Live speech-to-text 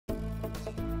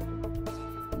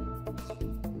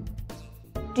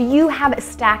Do you have a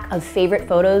stack of favorite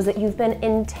photos that you've been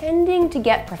intending to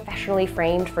get professionally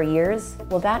framed for years?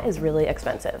 Well, that is really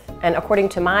expensive. And according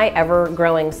to my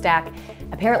ever-growing stack,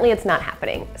 apparently it's not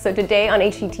happening. So today on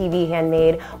HGTV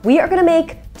Handmade, we are gonna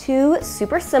make two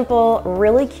super simple,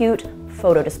 really cute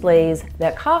photo displays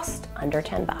that cost under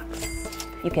 10 bucks.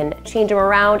 You can change them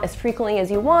around as frequently as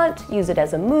you want, use it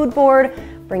as a mood board,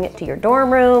 bring it to your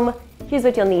dorm room. Here's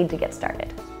what you'll need to get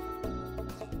started.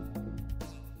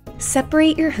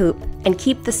 Separate your hoop and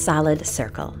keep the solid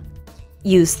circle.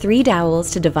 Use 3 dowels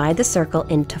to divide the circle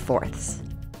into fourths.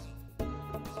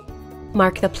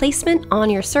 Mark the placement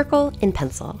on your circle in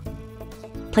pencil.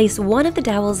 Place one of the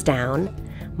dowels down,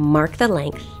 mark the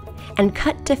length, and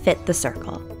cut to fit the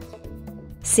circle.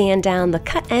 Sand down the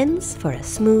cut ends for a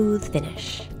smooth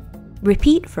finish.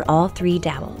 Repeat for all 3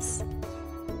 dowels.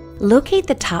 Locate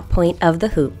the top point of the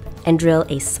hoop and drill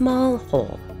a small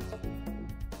hole.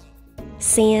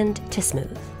 Sand to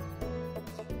smooth.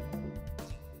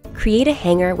 Create a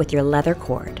hanger with your leather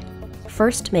cord.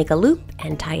 First, make a loop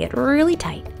and tie it really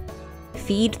tight.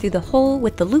 Feed through the hole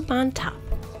with the loop on top.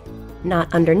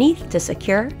 Knot underneath to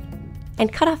secure,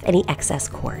 and cut off any excess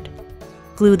cord.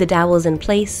 Glue the dowels in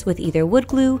place with either wood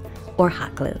glue or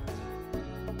hot glue.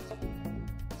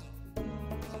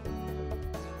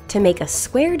 To make a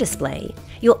square display,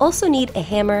 you'll also need a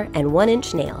hammer and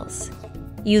 1-inch nails.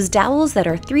 Use dowels that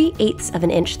are 3/8 of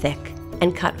an inch thick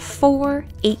and cut 4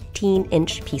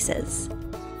 18-inch pieces.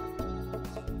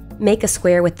 Make a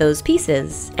square with those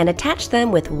pieces and attach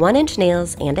them with 1-inch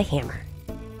nails and a hammer.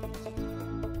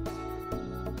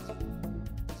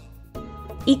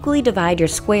 Equally divide your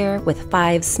square with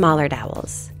 5 smaller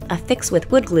dowels. Affix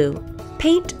with wood glue,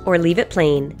 paint or leave it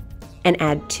plain, and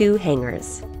add 2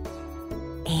 hangers.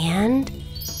 And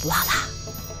voila!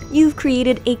 You've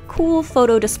created a cool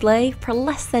photo display for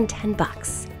less than 10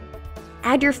 bucks.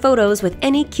 Add your photos with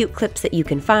any cute clips that you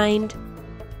can find,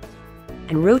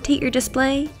 and rotate your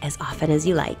display as often as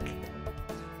you like.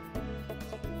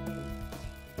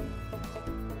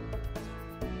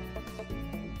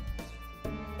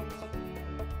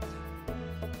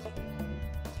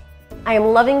 I am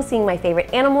loving seeing my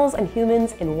favorite animals and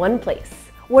humans in one place.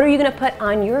 What are you gonna put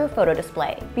on your photo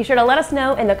display? Be sure to let us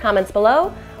know in the comments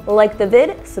below. Like the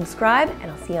vid, subscribe, and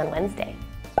I'll see you on Wednesday.